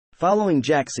Following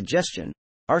Jack's suggestion,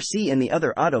 Arcee and the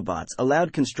other Autobots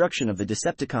allowed construction of the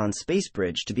Decepticon space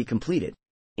bridge to be completed,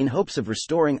 in hopes of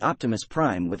restoring Optimus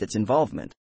Prime with its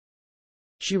involvement.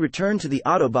 She returned to the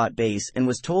Autobot base and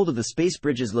was told of the space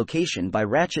bridge's location by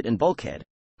Ratchet and Bulkhead,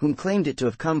 whom claimed it to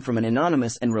have come from an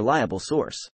anonymous and reliable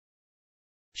source.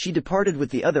 She departed with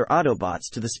the other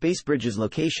Autobots to the space bridge's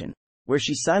location, where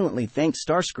she silently thanked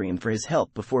Starscream for his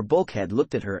help before Bulkhead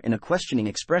looked at her in a questioning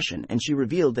expression and she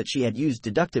revealed that she had used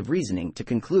deductive reasoning to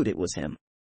conclude it was him.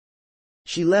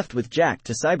 She left with Jack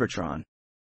to Cybertron.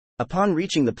 Upon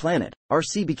reaching the planet,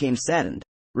 Arcee became saddened,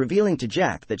 revealing to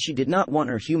Jack that she did not want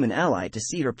her human ally to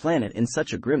see her planet in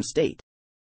such a grim state.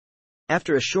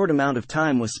 After a short amount of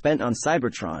time was spent on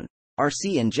Cybertron,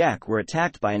 Arcee and Jack were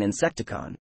attacked by an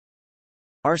Insecticon.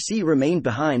 Arcee remained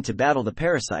behind to battle the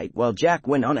parasite while Jack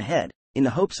went on ahead, in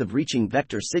the hopes of reaching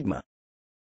Vector Sigma.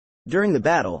 During the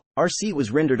battle, Arcee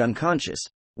was rendered unconscious,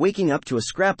 waking up to a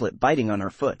scraplet biting on her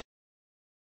foot.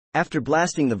 After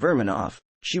blasting the vermin off,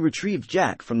 she retrieved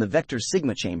Jack from the Vector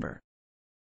Sigma chamber.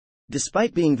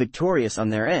 Despite being victorious on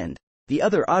their end, the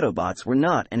other Autobots were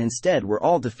not and instead were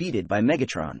all defeated by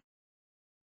Megatron.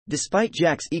 Despite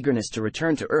Jack's eagerness to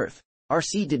return to Earth,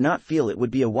 Arcee did not feel it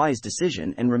would be a wise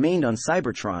decision and remained on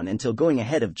Cybertron until going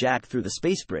ahead of Jack through the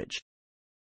space bridge.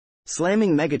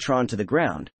 Slamming Megatron to the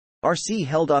ground, Arcee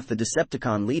held off the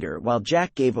Decepticon leader while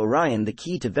Jack gave Orion the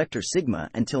key to Vector Sigma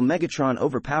until Megatron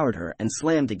overpowered her and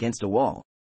slammed against a wall.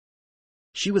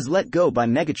 She was let go by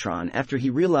Megatron after he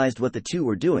realized what the two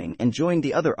were doing and joined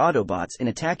the other Autobots in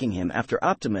attacking him after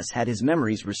Optimus had his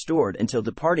memories restored until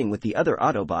departing with the other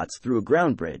Autobots through a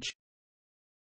ground bridge.